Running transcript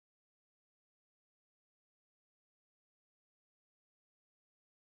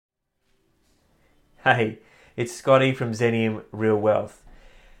Hey, it's Scotty from Zenium Real Wealth.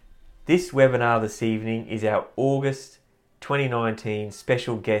 This webinar this evening is our August 2019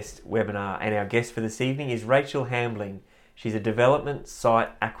 special guest webinar, and our guest for this evening is Rachel Hambling. She's a development site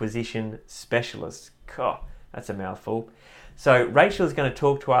acquisition specialist. God, that's a mouthful. So Rachel is going to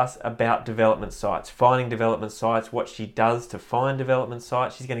talk to us about development sites, finding development sites, what she does to find development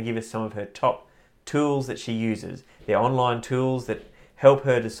sites. She's going to give us some of her top tools that she uses. They're online tools that help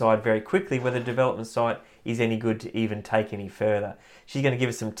her decide very quickly whether a development site is any good to even take any further. She's going to give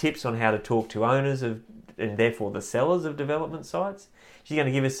us some tips on how to talk to owners of, and therefore the sellers of development sites. She's going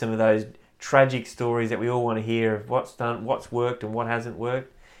to give us some of those tragic stories that we all want to hear of what's done, what's worked and what hasn't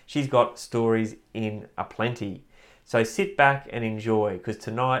worked. She's got stories in aplenty. So sit back and enjoy, because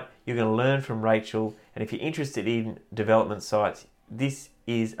tonight you're going to learn from Rachel, and if you're interested in development sites, this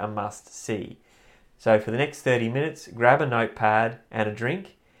is a must-see. So for the next 30 minutes, grab a notepad and a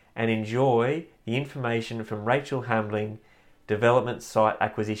drink and enjoy the information from Rachel Hambling, Development Site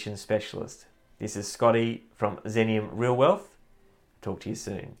Acquisition Specialist. This is Scotty from Zenium Real Wealth. Talk to you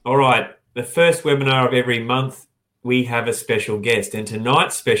soon. All right, the first webinar of every month, we have a special guest, and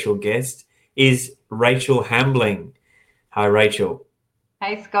tonight's special guest is Rachel Hambling. Hi, Rachel.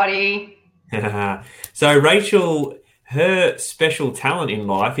 Hey, Scotty. So Rachel, her special talent in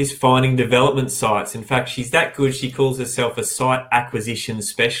life is finding development sites. In fact, she's that good, she calls herself a site acquisition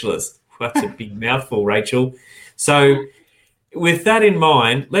specialist. That's a big mouthful, Rachel. So with that in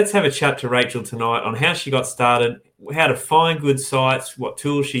mind, let's have a chat to Rachel tonight on how she got started, how to find good sites, what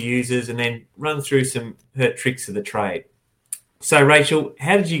tools she uses, and then run through some her tricks of the trade. So Rachel,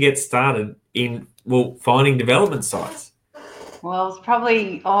 how did you get started in finding development sites? Well, it's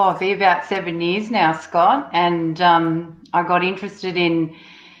probably, be about 7 years now, Scott. And I got interested in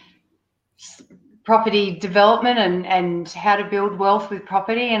property development and how to build wealth with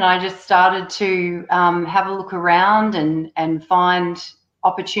property. And I just started to have a look around and find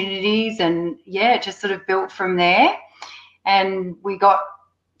opportunities. And yeah, it just sort of built from there. And we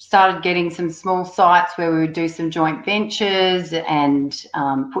started getting some small sites where we would do some joint ventures and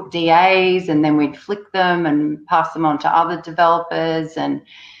put DAs, and then we'd flick them and pass them on to other developers. And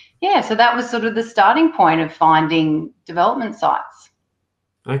yeah, so that was sort of the starting point of finding development sites.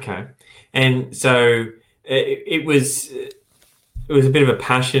 Okay. And so it was a bit of a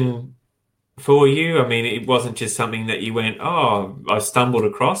passion for you. I mean, it wasn't just something that you went, I stumbled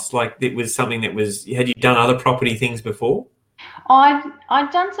across. Like, it was something that had you done other property things before? I'd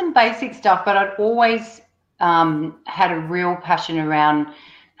done some basic stuff, but I'd always had a real passion around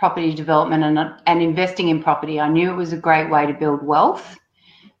property development and investing in property. I knew it was a great way to build wealth,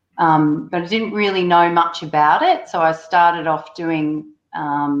 but I didn't really know much about it. So I started off doing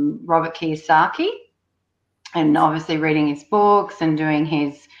Robert Kiyosaki, and obviously reading his books and doing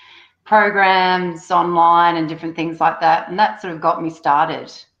his programs online and different things like that. And that sort of got me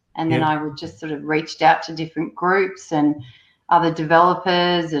started. And then I would just sort of reached out to different groups and other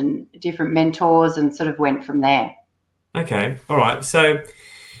developers and different mentors and sort of went from there. Okay. All right. So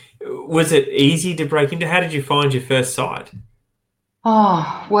was it easy to break into? How did you find your first site?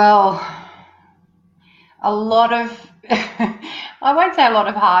 Oh, well, a lot of, I won't say a lot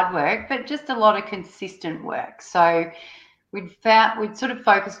of hard work, but just a lot of consistent work. So we'd sort of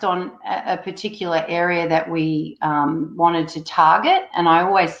focused on a particular area that we wanted to target. And I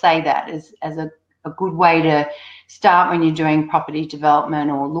always say that as a good way to start when you're doing property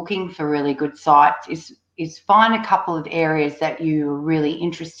development or looking for really good sites is find a couple of areas that you're really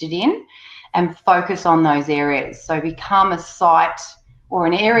interested in and focus on those areas. So become a site or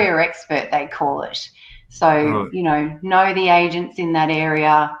an area expert, they call it. So, know the agents in that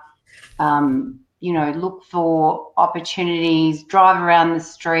area, look for opportunities, drive around the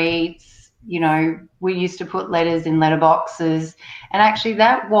streets. We used to put letters in letterboxes, and actually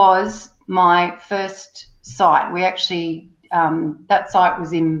that was my first site. We actually, that site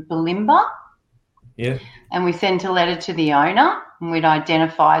was in Bulimba. Yeah. And we sent a letter to the owner, and we'd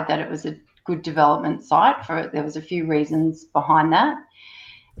identified that it was a good development site there was a few reasons behind that.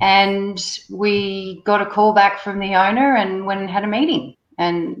 And we got a call back from the owner and went and had a meeting,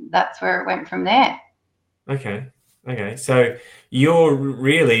 and that's where it went from there. Okay. So you're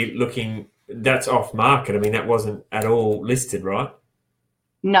really looking, that's off market. I mean, that wasn't at all listed, right?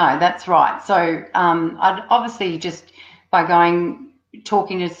 No, that's right. So I'd obviously just by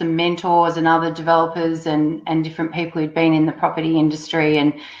talking to some mentors and other developers and different people who'd been in the property industry,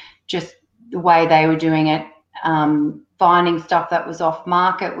 and just the way they were doing it, finding stuff that was off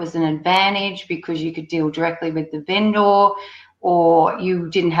market was an advantage because you could deal directly with the vendor, or you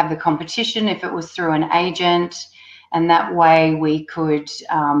didn't have the competition if it was through an agent. And that way we could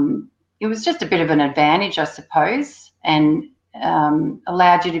it was just a bit of an advantage, I suppose, and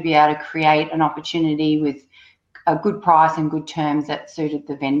allowed you to be able to create an opportunity with a good price and good terms that suited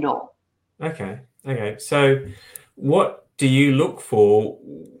the vendor. Okay. So what do you look for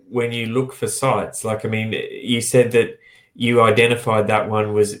when you look for sites? Like, I mean, you said that you identified that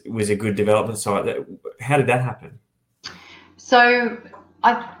one was a good development site. How did that happen? So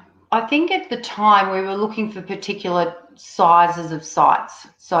I think at the time we were looking for particular sizes of sites.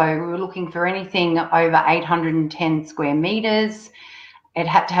 So we were looking for anything over 810 square metres. It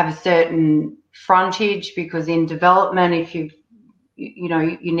had to have a certain frontage, because in development, if you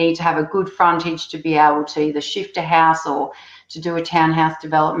need to have a good frontage to be able to either shift a house or to do a townhouse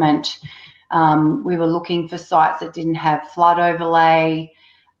development. We were looking for sites that didn't have flood overlay,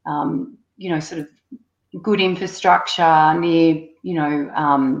 sort of good infrastructure near,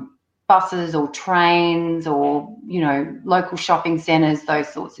 buses or trains or, local shopping centres, those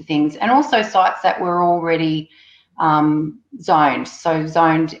sorts of things. And also sites that were already zoned, so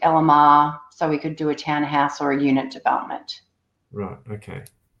zoned LMR, so we could do a townhouse or a unit development. Right.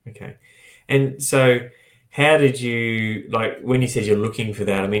 Okay. And so how did you, like, when you said you're looking for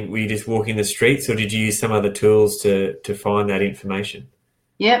that, I mean, were you just walking the streets, or did you use some other tools to find that information?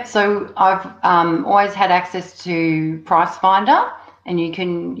 Yep. So I've always had access to Price Finder, and you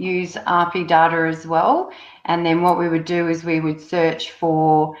can use RP data as well. And then what we would do is we would search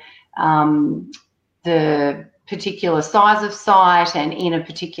for the particular size of site and in a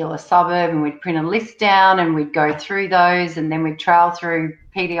particular suburb, and we'd print a list down and we'd go through those, and then we'd trail through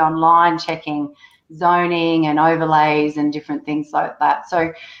PD Online checking zoning and overlays and different things like that.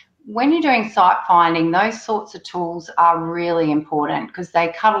 So when you're doing site finding, those sorts of tools are really important, because they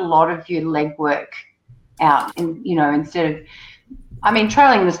cut a lot of your legwork out. And, instead of,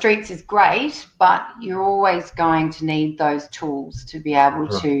 trailing the streets is great, but you're always going to need those tools to be able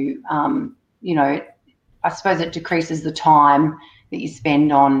to, I suppose it decreases the time that you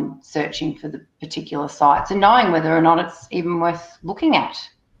spend on searching for the particular sites and knowing whether or not it's even worth looking at.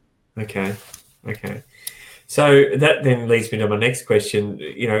 Okay. So that then leads me to my next question.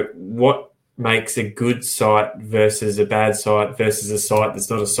 What makes a good site versus a bad site versus a site that's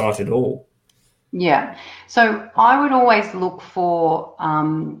not a site at all? Yeah. So I would always look for,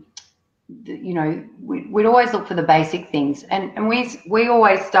 we'd always look for the basic things. And we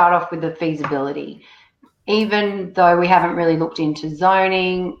always start off with the feasibility. Even though we haven't really looked into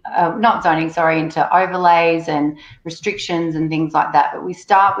into overlays and restrictions and things like that, but we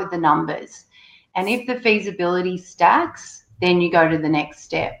start with the numbers. And if the feasibility stacks, then you go to the next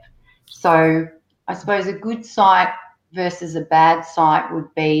step. So I suppose a good site versus a bad site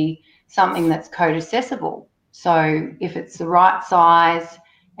would be something that's code accessible. So if it's the right size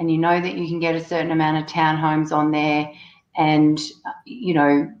and you know that you can get a certain amount of townhomes on there, and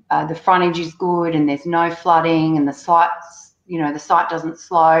the frontage is good and there's no flooding and the site doesn't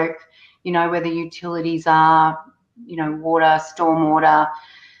slope, where the utilities are, water, stormwater,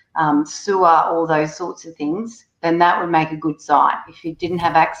 sewer, all those sorts of things, then that would make a good site. If you didn't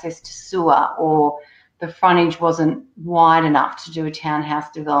have access to sewer, or the frontage wasn't wide enough to do a townhouse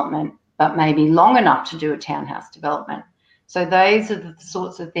development, but maybe long enough to do a townhouse development. So those are the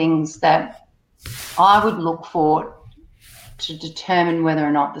sorts of things that I would look for to determine whether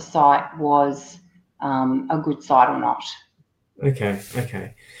or not the site was a good site or not.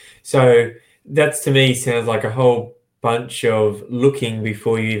 Okay. So that to me sounds like a whole bunch of looking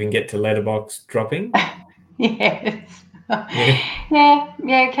before you even get to letterbox dropping. Yes. Yeah,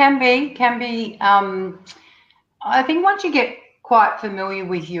 it can be. I think once you get quite familiar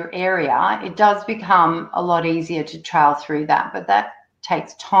with your area, it does become a lot easier to trail through that, but that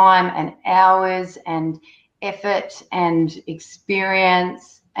takes time and hours and effort and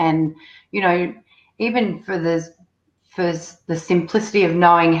experience, and even for the simplicity of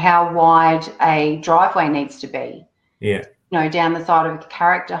knowing how wide a driveway needs to be, down the side of a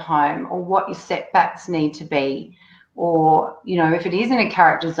character home, or what your setbacks need to be, or if it is in a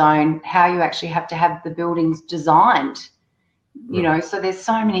character zone, how you actually have to have the buildings designed, so there's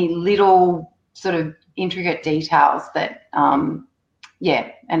so many little sort of intricate details that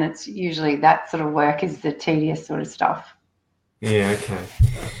and it's usually that sort of work is the tedious sort of stuff. Yeah,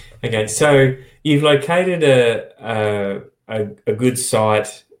 okay. So you've located a good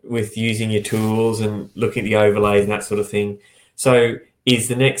site with using your tools and looking at the overlays and that sort of thing. So is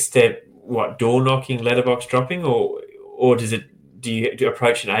the next step door knocking, letterbox dropping, or do you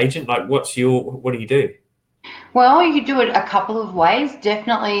approach an agent? Like, what do you do? Well, you could do it a couple of ways.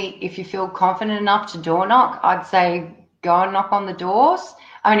 Definitely, if you feel confident enough to door knock, I'd say go and knock on the doors.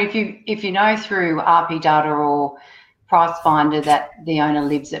 If you know through RP data or price finder that the owner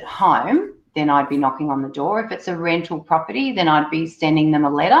lives at home, then I'd be knocking on the door. If it's a rental property, then I'd be sending them a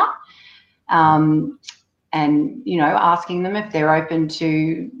letter, and asking them if they're open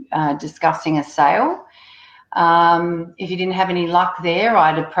to discussing a sale. If you didn't have any luck there,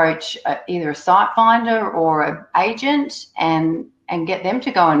 I'd approach either a site finder or an agent and get them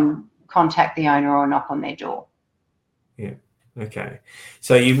to go and contact the owner or knock on their door. Yeah. Okay.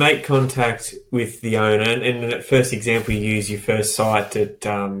 So you make contact with the owner, and in that first example, you use your first site at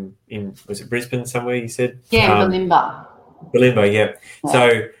was it Brisbane somewhere? You said Bulimba. Bulimba, yeah.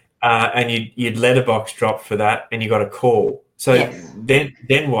 So and you'd letterbox drop for that, and you got a call. So yes.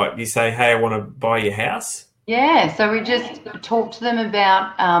 then what? You say, hey, I want to buy your house. Yeah, so we just talked to them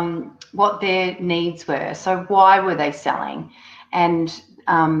about what their needs were. So why were they selling? And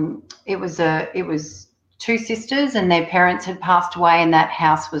it was two sisters, and their parents had passed away, and that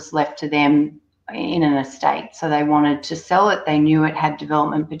house was left to them in an estate. So they wanted to sell it. They knew it had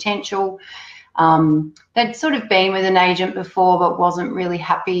development potential. They'd sort of been with an agent before, but wasn't really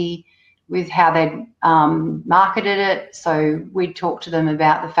happy with how they'd marketed it. So we'd talked to them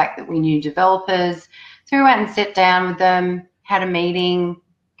about the fact that we knew developers. So we went and sat down with them, had a meeting,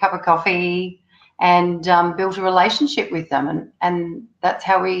 cup of coffee, and built a relationship with them. And that's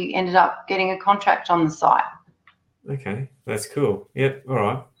how we ended up getting a contract on the site. Okay, that's cool. Yep, all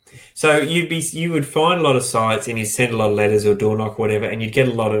right. So you would find a lot of sites, and you'd send a lot of letters or door knock, whatever, and you'd get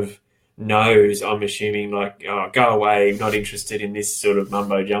a lot of no's, I'm assuming, like, oh, go away, not interested in this sort of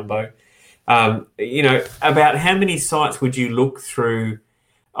mumbo jumbo. About how many sites would you look through?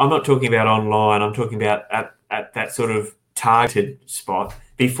 I'm not talking about online, I'm talking about at that sort of targeted spot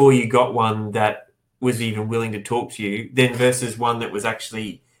before you got one that was even willing to talk to you, then versus one that was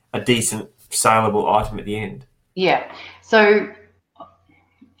actually a decent saleable item at the end? Yeah. So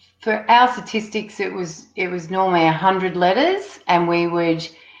for our statistics, it was normally 100 letters, and we would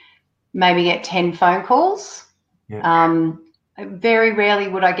maybe get 10 phone calls. Yeah. Very rarely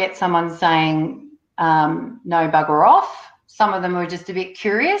would I get someone saying, no, bugger off. Some of them were just a bit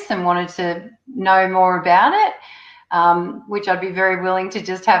curious and wanted to know more about it, which I'd be very willing to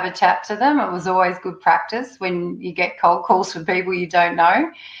just have a chat to them. It was always good practice when you get cold calls from people you don't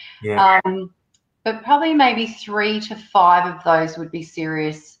know. Yeah. But probably maybe 3 to 5 of those would be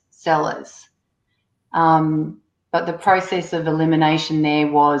serious sellers. But the process of elimination there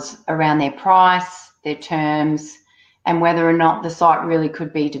was around their price, their terms, and whether or not the site really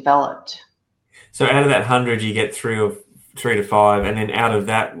could be developed. So out of that 100, you get 3 to 5, and then out of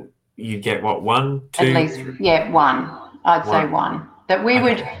that, you get what, 1, 2? At least, 1. I'd say 1 that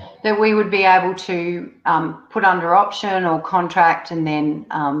we would be able to put under option or contract, and then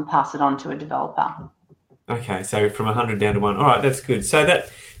pass it on to a developer. Okay, so from 100 down to 1. All right, that's good. So then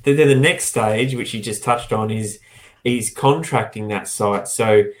the next stage, which you just touched on, is contracting that site.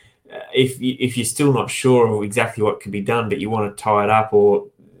 So if you're still not sure of exactly what can be done, but you want to tie it up, or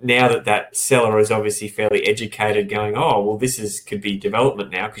now that seller is obviously fairly educated, going, oh, well, could be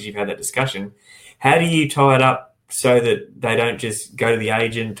development now because you've had that discussion. How do you tie it up so that they don't just go to the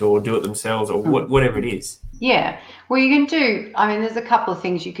agent or do it themselves, or whatever it is? Yeah, well, you can do, there's a couple of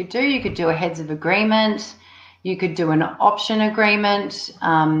things you could do. You could do a heads of agreement. You could do an option agreement.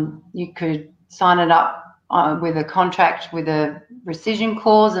 You could sign it up with a contract with a rescission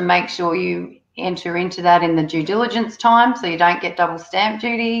clause, and make sure you enter into that in the due diligence time so you don't get double stamp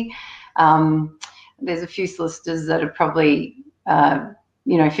duty. There's a few solicitors that are probably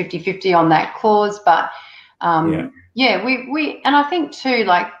 50-50 on that clause, but we and I think too,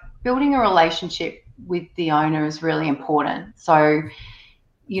 like, building a relationship with the owner is really important. So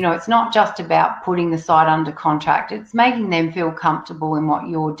it's not just about putting the site under contract, it's making them feel comfortable in what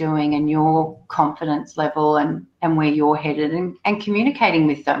you're doing and your confidence level and where you're headed, and communicating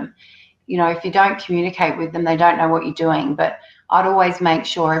with them. If you don't communicate with them, they don't know what you're doing. But I'd always make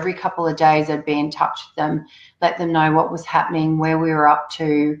sure every couple of days I'd be in touch with them, let them know what was happening, where we were up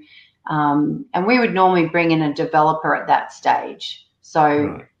to. And we would normally bring in a developer at that stage.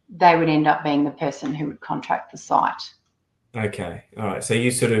 So they would end up being the person who would contract the site. Okay. All right. So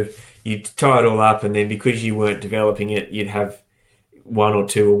you tie it all up, and then because you weren't developing it, you'd have 1 or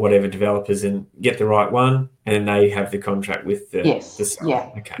 2 or whatever developers and get the right one, and then they have the contract with the site. Yeah.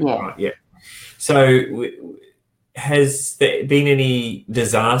 Okay. Yeah. Right. Yeah. So has there been any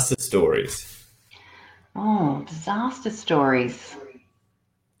disaster stories? Oh, disaster stories.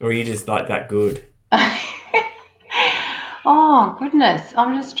 Or are you just like that good? Oh, goodness.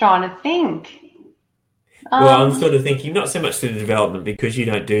 I'm just trying to think. Well, I'm sort of thinking not so much to the development, because you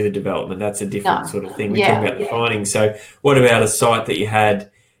don't do the development. That's a different sort of thing. We're talking about the finding. So what about a site that you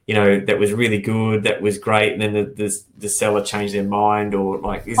had that was really good, that was great, and then the seller changed their mind, or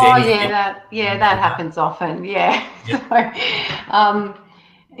like, is there Oh anything? that happens often. Yeah. Yep.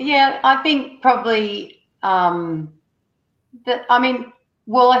 Yeah, I think probably that. I mean,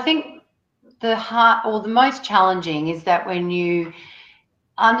 well, I think the most challenging is that when you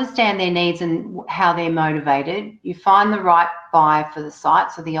understand their needs and how they're motivated, you find the right buyer for the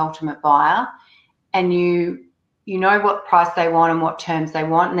site, so the ultimate buyer, and you know what price they want and what terms they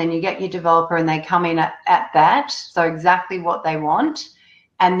want, and then you get your developer and they come in at that, so exactly what they want,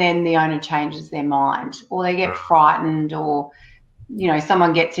 and then the owner changes their mind, or they get frightened, or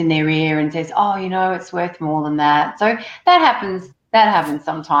someone gets in their ear and says, oh, it's worth more than that. So that happens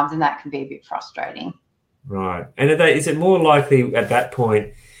sometimes, and that can be a bit frustrating. Right. And is it more likely at that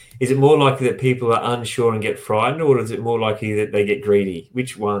point, is it more likely that people are unsure and get frightened, or is it more likely that they get greedy?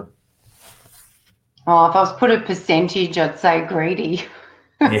 Which one? Oh, if I was put a percentage, I'd say greedy.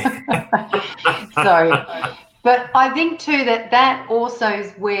 Yeah. So, but I think too that also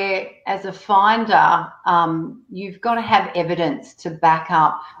is where, as a finder, you've got to have evidence to back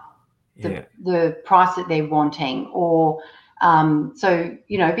up the price that they're wanting, or so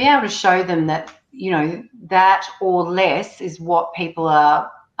be able to show them that that or less is what people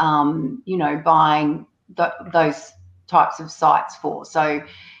are buying those types of sites for. So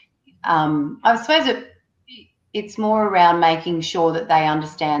I suppose it's more around making sure that they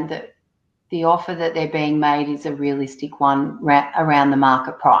understand that the offer that they're being made is a realistic one around the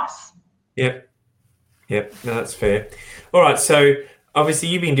market price. Yep. No, that's fair. All right. So obviously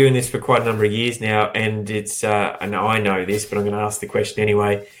you've been doing this for quite a number of years now, and and I know this, but I'm going to ask the question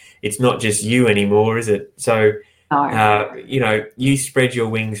anyway. It's not just you anymore, is it? So, No. you spread your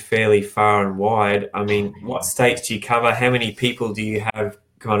wings fairly far and wide. I mean, what states do you cover? How many people do you have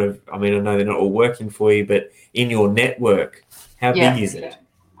I know they're not all working for you, but in your network, how big is it?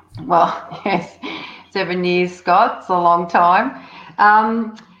 Well, yes, 7 years, Scott. It's a long time.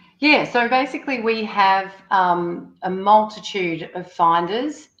 So basically we have a multitude of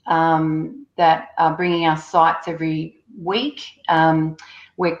finders that are bringing us sites every week.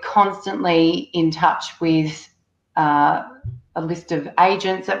 We're constantly in touch with a list of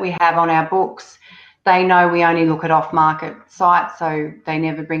agents that we have on our books. They know we only look at off-market sites, so they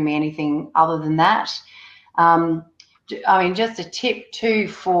never bring me anything other than that. Just a tip too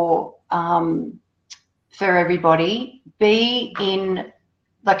for everybody,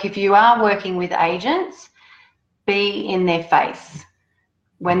 if you are working with agents, be in their face.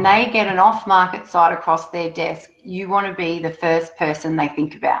 When they get an off-market site across their desk, you want to be the first person they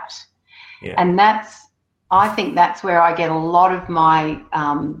think about. Yeah. And I think that's where I get a lot of my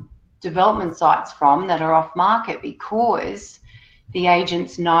development sites from that are off-market, because the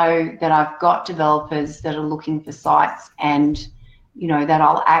agents know that I've got developers that are looking for sites, and that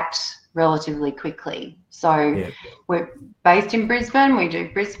I'll act relatively quickly. So we're based in Brisbane. We do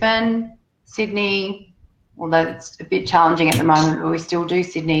Brisbane, Sydney, although it's a bit challenging at the moment, but we still do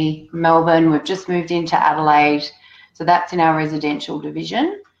Sydney, Melbourne. We've just moved into Adelaide, so that's in our residential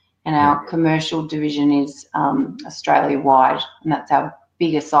division, and our commercial division is Australia-wide, and that's our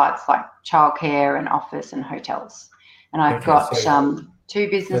bigger sites like childcare and office and hotels. And I've got 2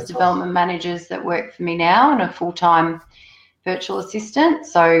 business development managers that work for me now, and a full-time virtual assistant.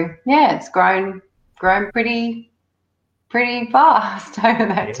 So it's grown pretty fast over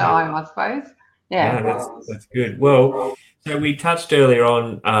that time, I suppose. Yeah, that's good. Well, so we touched earlier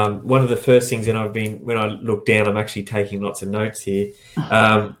on one of the first things, and when I look down, I'm actually taking lots of notes here.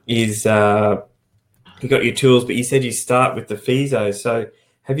 Is you got your tools, but you said you start with the FISO. So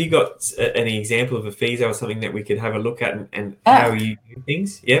have you got any example of a FISO or something that we could have a look at, and how you do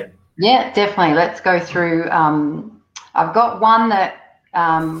things? Yep. Yeah, definitely. Let's go through. I've got one that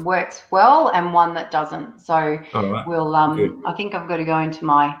works well and one that doesn't. So we'll. I think I've got to go into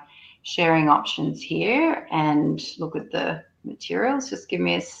my sharing options here and look at the materials. Just give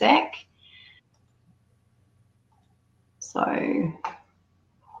me a sec. So,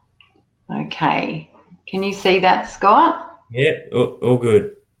 okay. Can you see that, Scott? Yeah, all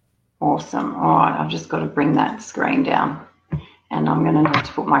good. Awesome. All right, I've just got to bring that screen down, and I'm going to need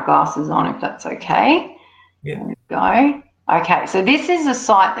to put my glasses on if that's okay. Yeah. There we go. Okay, so this is a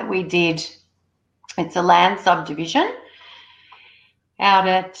site that we did. It's a land subdivision out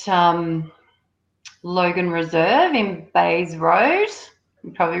at Logan Reserve in Bays Road.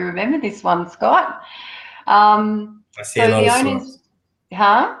 You probably remember this one, Scott. I see a lot of sites.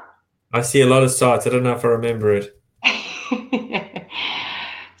 Huh? I see a lot of sites. I don't know if I remember it.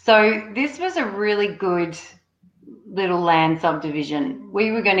 So this was a really good little land subdivision.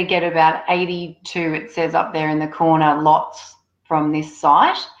 We were going to get about 82, it says up there in the corner, lots from this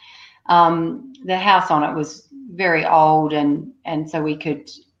site. the house on it was very old, and so we could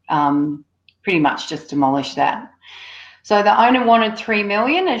pretty much just demolish that. So the owner wanted $3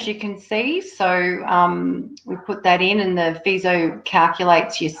 million, as you can see. So we put that in, and the FISO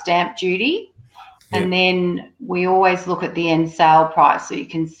calculates your stamp duty. Yep. And then we always look at the end sale price. So you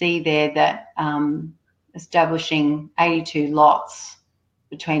can see there that establishing 82 lots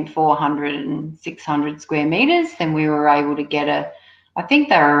between 400 and 600 square metres, then we were able to get I think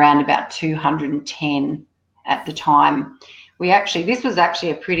they were around about 210 at the time. This was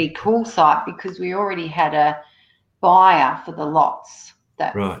actually a pretty cool site because we already had a buyer for the lots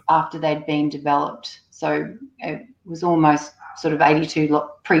that after they'd been developed. So it was almost sort of 82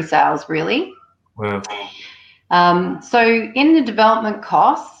 pre-sales really. Wow. So in the development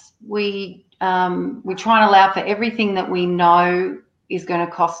costs, we try and allow for everything that we know is going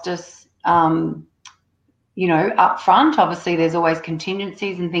to cost us, up front. Obviously, there's always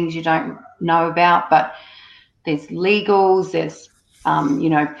contingencies and things you don't know about, but there's legals, there's,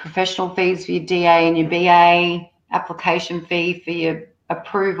 professional fees for your DA and your BA, application fee for your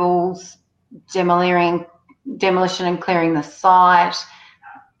approvals, demolition and clearing the site,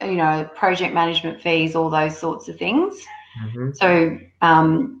 project management fees, all those sorts of things. Mm-hmm. So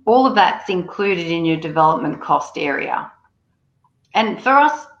all of that's included in your development cost area. And for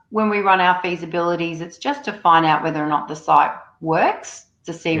us, when we run our feasibilities, it's just to find out whether or not the site works,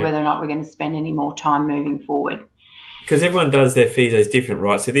 to see whether or not we're going to spend any more time moving forward. Because everyone does their FISOs different,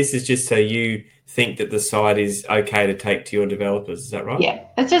 right? So this is just so you think that the site is okay to take to your developers. Is that right? Yeah,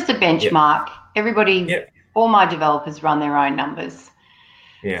 it's just a benchmark. Yep. Everybody, all my developers run their own numbers.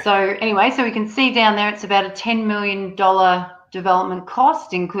 Yeah. So anyway, so we can see down there it's about a $10 million development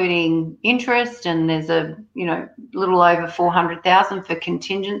cost, including interest, and there's a little over 400,000 for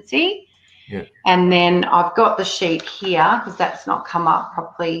contingency. Yeah. And then I've got the sheet here because that's not come up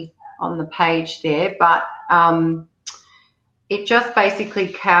properly on the page there, but it just basically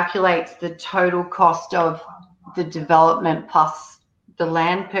calculates the total cost of the development plus the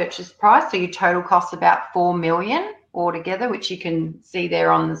land purchase price. So your total cost about $4 million altogether, which you can see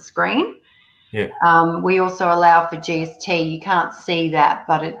there on the screen. Yeah. We also allow for GST. You can't see that,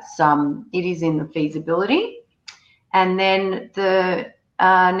 but it is in the feasibility. And then the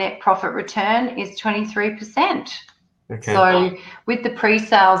net profit return is 23%. Okay. So with the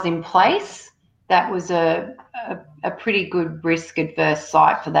pre-sales in place, that was a pretty good risk-adverse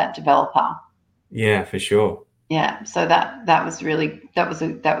site for that developer. Yeah, for sure. Yeah, so that was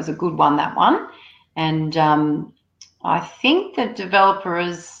a good one, that one. And I think the developer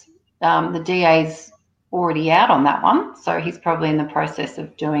is the DA's already out on that one, so he's probably in the process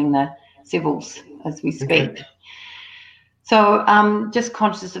of doing the civils as we speak. Okay. So just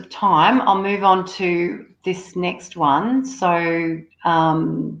conscious of time, I'll move on to this next one. So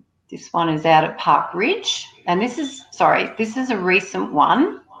this one is out at Park Ridge, and this is a recent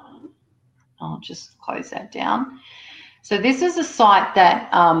one. I'll just close that down. So this is a site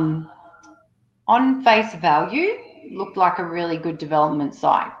that on face value looked like a really good development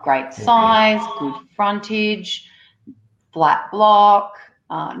site. Great size, good frontage, flat block,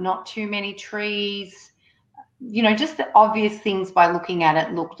 not too many trees. Just the obvious things by looking at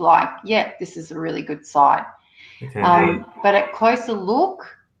it looked like, this is a really good site. Okay. But at closer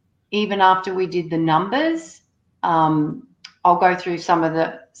look, even after we did the numbers, I'll go through some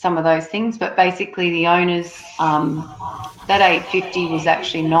of those things, but basically the owners, that 850 was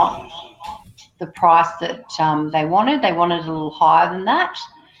actually not the price that they wanted. They wanted a little higher than that.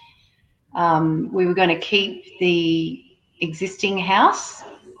 We were going to keep the existing house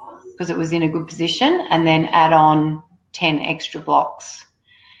because it was in a good position and then add on 10 extra blocks.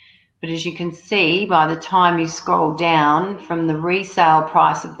 But as you can see, by the time you scroll down from the resale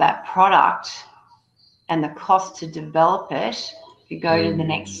price of that product and the cost to develop it, if you go to the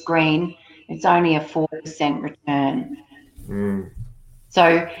next screen, it's only a 4% return.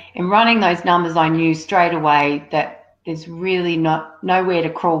 So in running those numbers, I knew straight away that there's really nowhere to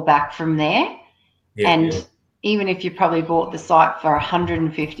crawl back from there. Even if you probably bought the site for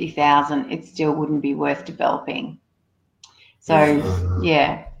 $150,000, it still wouldn't be worth developing. So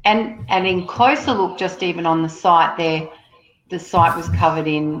and in closer look, just even on the site there, the site was covered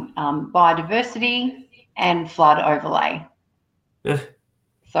in biodiversity and flood overlay. So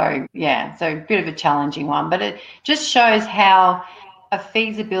a bit of a challenging one, but it just shows how a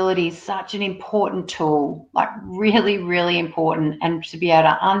feasibility is such an important tool, like really, really important, and to be able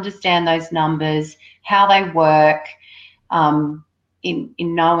to understand those numbers, how they work, in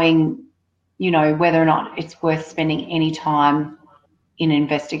knowing, whether or not it's worth spending any time in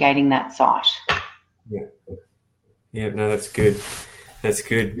investigating that site. Yeah, no, that's good. That's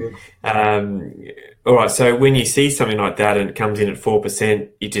good. All right. So when you see something like that and it comes in at 4%,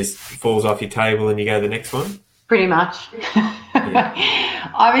 it just falls off your table and you go to the next one. Pretty much.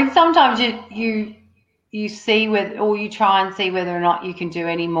 Yeah. I mean, sometimes you see whether, or you try and see whether or not you can do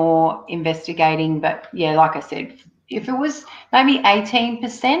any more investigating. But yeah, like I said, if it was maybe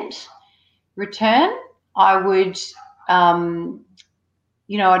 18% return, I would,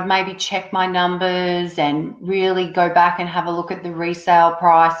 I'd maybe check my numbers and really go back and have a look at the resale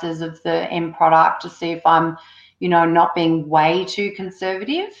prices of the end product to see if I'm, not being way too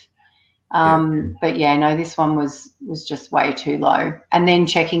conservative. But yeah, no, this one was just way too low. And then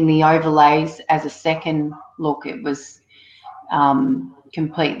checking the overlays as a second look, it was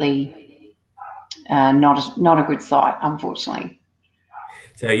completely not a good site, unfortunately.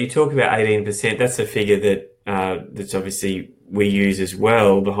 So you talk about 18%. That's a figure that's obviously we use as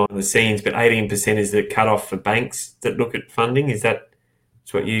well behind the scenes. But 18% is the cutoff for banks that look at funding. Is that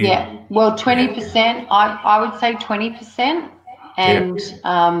what you? Yeah, well, 20%. I would say 20%,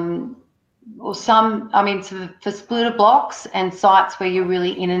 and or some. I mean, for splitter blocks and sites where you're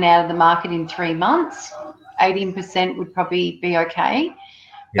really in and out of the market in 3 months, 18% would probably be okay.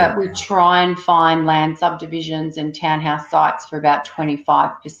 But we try and find land subdivisions and townhouse sites for about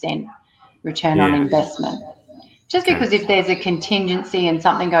 25% return on investment. Just because if there's a contingency and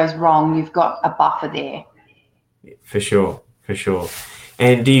something goes wrong, you've got a buffer there. For sure.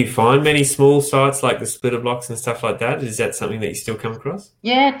 And do you find many small sites like the splitter blocks and stuff like that? Is that something that you still come across?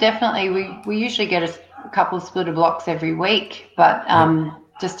 Yeah, definitely. We usually get a couple of splitter blocks every week, but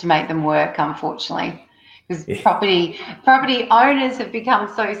just to make them work, unfortunately. Because property owners have become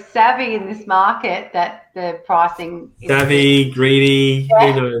so savvy in this market that the pricing is savvy, greedy,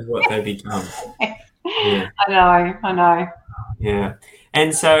 who knows what they become. Yeah. I know. Yeah.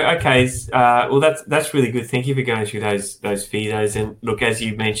 And so, okay, well, that's really good. Thank you for going through those FISOs. And look, as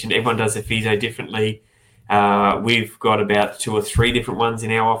you mentioned, everyone does a FISO differently. We've got about 2 or 3 different ones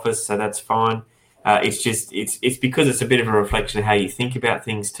in our office, so that's fine. It's because it's a bit of a reflection of how you think about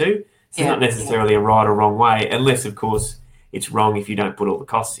things too. So it's not necessarily a right or wrong way, unless, of course, it's wrong if you don't put all the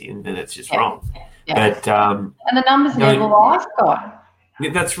costs in, then it's just wrong. Yeah. But and the numbers never lie, Scott.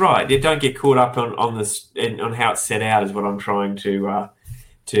 That's right. You don't get caught up on this on how it's set out is what I'm trying to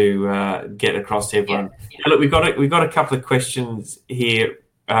get across to everyone. Now, look, we've got a couple of questions here,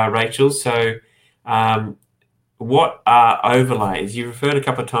 Rachel. So, what are overlays? You referred a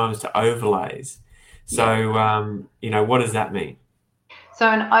couple of times to overlays. So, what does that mean? So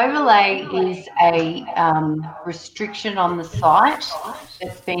an overlay is a restriction on the site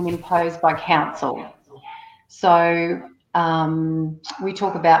that's been imposed by council. So we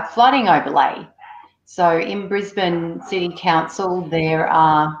talk about flooding overlay. So in Brisbane City Council, there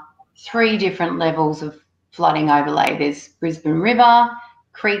are 3 different levels of flooding overlay. There's Brisbane River,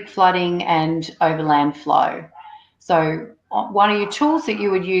 creek flooding, and overland flow. So one of your tools that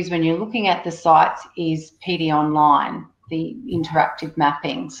you would use when you're looking at the sites is PD Online, the interactive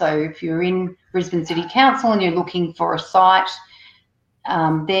mapping. So if you're in Brisbane City Council and you're looking for a site,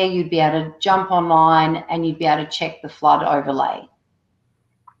 there you'd be able to jump online and you'd be able to check the flood overlay.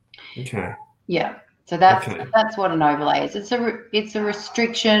 Okay. Yeah. So that's what an overlay is. It's a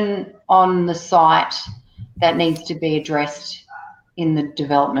restriction on the site that needs to be addressed in the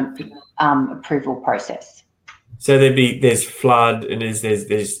development approval process. So there's flood and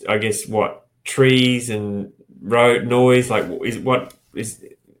there's I guess what, trees and road noise, like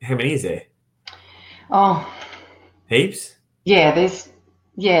how many is there? Oh, heaps. Yeah, there's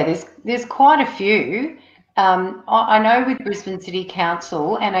quite a few. I know with Brisbane City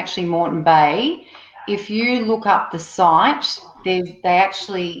Council and actually Moreton Bay, if you look up the site, they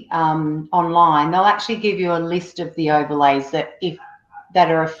actually online, they'll actually give you a list of the overlays that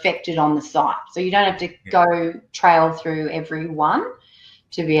are affected on the site. So you don't have to go trail through every one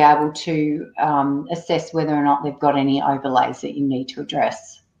to be able to assess whether or not they've got any overlays that you need to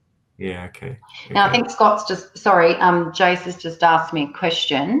address. Yeah, okay. Now, I think Jace has just asked me a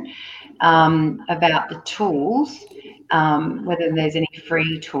question about the tools, whether there's any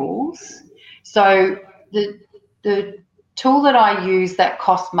free tools. So the tool that I use that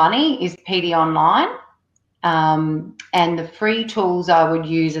costs money is PD Online. And the free tools I would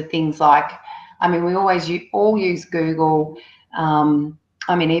use are things like, we all use Google. Even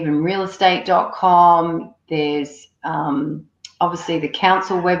realestate.com. There's obviously the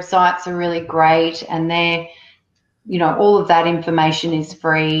council websites are really great, and they're, all of that information is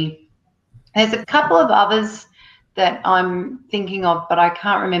free. There's a couple of others that I'm thinking of, but I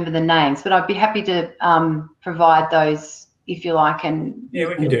can't remember the names, but I'd be happy to provide those if you like, and Yeah,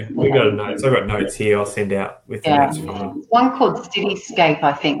 we can do. We got notes. I've got notes here. I'll send out with the yeah. next one. One called Cityscape,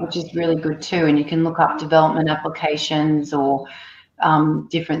 I think, which is really good too, and you can look up development applications or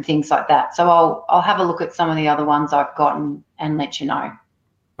different things like that. So I'll have a look at some of the other ones I've gotten and let you know.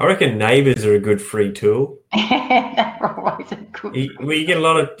 I reckon Neighbours are a good free tool. They're always a good. You get a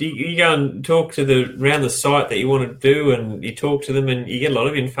lot of. You go and talk to around the site that you want to do, and you talk to them, and you get a lot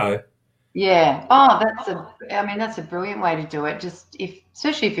of info. Yeah. Oh, that's a brilliant way to do it. Just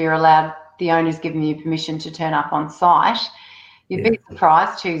especially if you're allowed, the owner's giving you permission to turn up on site, you'd be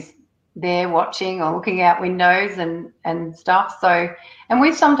surprised who's there watching or looking out windows and stuff. So, and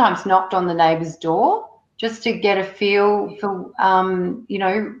we've sometimes knocked on the neighbour's door just to get a feel for,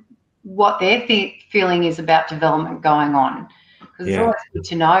 what their feeling is about development going on. Because it's always good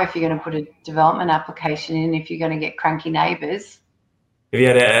to know if you're going to put a development application in, if you're going to get cranky neighbours. Have you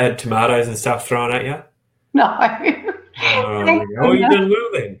had to add tomatoes and stuff thrown at you? No. Oh, you've done well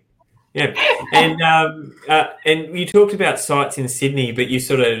then. Yeah, and you talked about sites in Sydney, but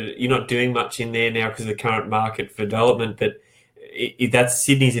you're not doing much in there now because of the current market for development. But that's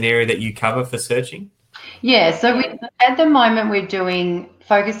Sydney's an area that you cover for searching. Yeah, so at the moment we're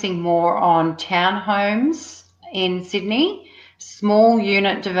focusing more on townhomes in Sydney, small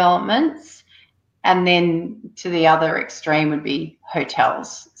unit developments, and then to the other extreme would be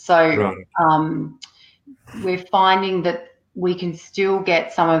hotels. So we're finding that we can still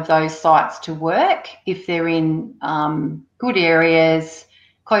get some of those sites to work if they're in good areas,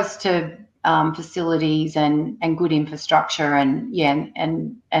 close to facilities and good infrastructure,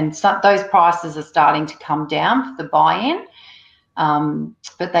 and so those prices are starting to come down for the buy-in,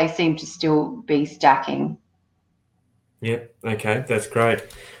 but they seem to still be stacking. Yep. Okay, that's great.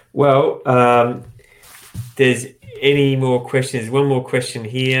 Well, there's any more questions? One more question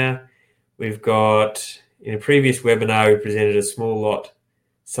here. We've got, in a previous webinar, we presented a small lot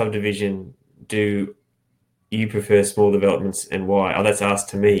subdivision. Do you prefer small developments and why? Oh, that's asked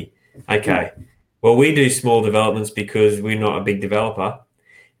to me. Okay. Well, we do small developments because we're not a big developer,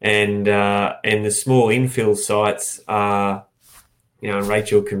 and the small infill sites are, and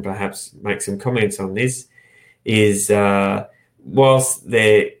Rachel can perhaps make some comments on this, is whilst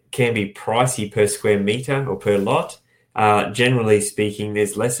they can be pricey per square metre or per lot, generally speaking,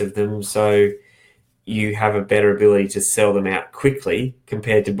 there's less of them, so you have a better ability to sell them out quickly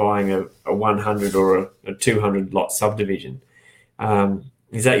compared to buying a 100 or a 200 lot subdivision.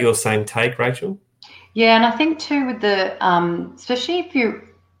 Is that your same take, Rachel? Yeah, and I think too with the, especially if you're,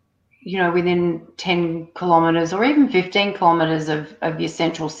 within 10 kilometres or even 15 kilometres of your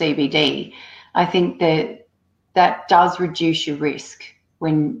central CBD, I think that does reduce your risk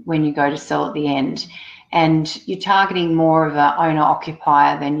when you go to sell at the end. And you're targeting more of an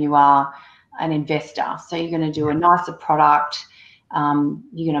owner-occupier than you are an investor. So you're going to do a nicer product, you're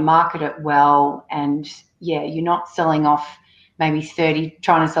going to market it well, and you're not selling off maybe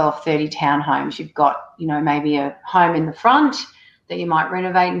trying to sell off 30 townhomes. You've got, maybe a home in the front that you might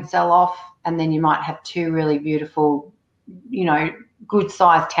renovate and sell off, and then you might have two really beautiful, good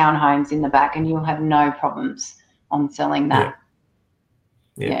sized townhomes in the back, and you'll have no problems on selling that.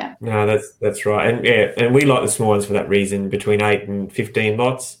 Yeah. No, that's right. And we like the small ones for that reason. Between 8 and 15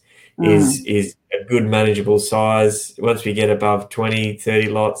 lots is a good manageable size. Once we get above 20, 30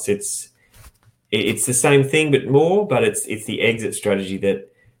 lots, it's the same thing but more, but it's the exit strategy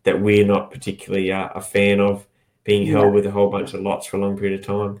that we're not particularly a fan of, being held with a whole bunch of lots for a long period of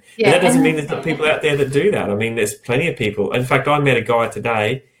time. Yeah, but that doesn't mean there's not people out there that do that. I mean, there's plenty of people. In fact, I met a guy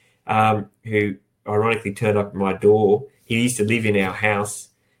today who ironically turned up at my door. He used to live in our house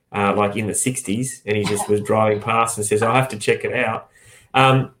like in the 60s, and he just was driving past and says, I have to check it out.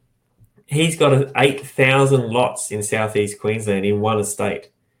 He's got 8,000 lots in southeast Queensland in one estate.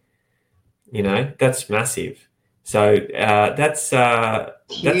 That's massive. So that's a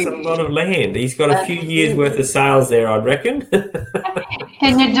lot of land. He's got a few years worth of sales there, I'd reckon.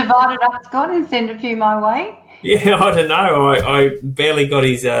 Can you divide it up, Scott, and send a few my way? Yeah, I don't know. I barely got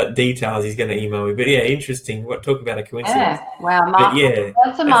his details. He's going to email me. But yeah, interesting. Talk about a coincidence. Yeah, wow.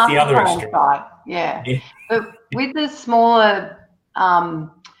 That's the other extreme. Yeah. But with the smaller,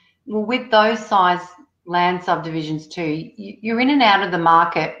 with those size land subdivisions too, you're in and out of the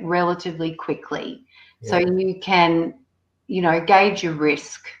market relatively quickly. Yeah. So you can, gauge your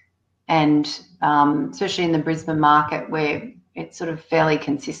risk, and especially in the Brisbane market where it's sort of fairly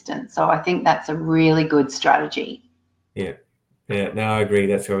consistent. So I think that's a really good strategy. Yeah. No, I agree.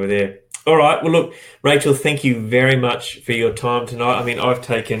 That's why we're there. All right. Well, look, Rachel, thank you very much for your time tonight. I mean, I've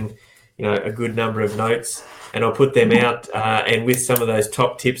taken, a good number of notes, and I'll put them out, and with some of those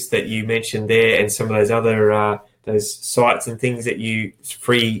top tips that you mentioned there and some of those other those sites and things that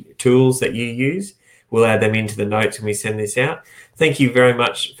free tools that you use. We'll add them into the notes when we send this out. Thank you very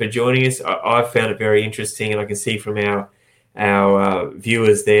much for joining us. I've found it very interesting, and I can see from our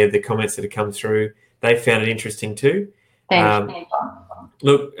viewers there, the comments that have come through, they found it interesting too. Thanks.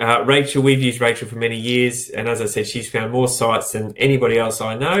 Look, Rachel, we've used Rachel for many years, and as I said, she's found more sites than anybody else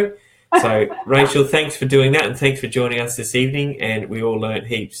I know. So, Rachel, thanks for doing that, and thanks for joining us this evening, and we all learnt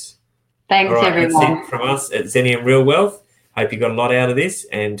heaps. Thanks, everyone. That's it from us at Xenium Real Wealth. Hope you got a lot out of this,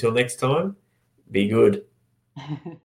 and until next time, be good.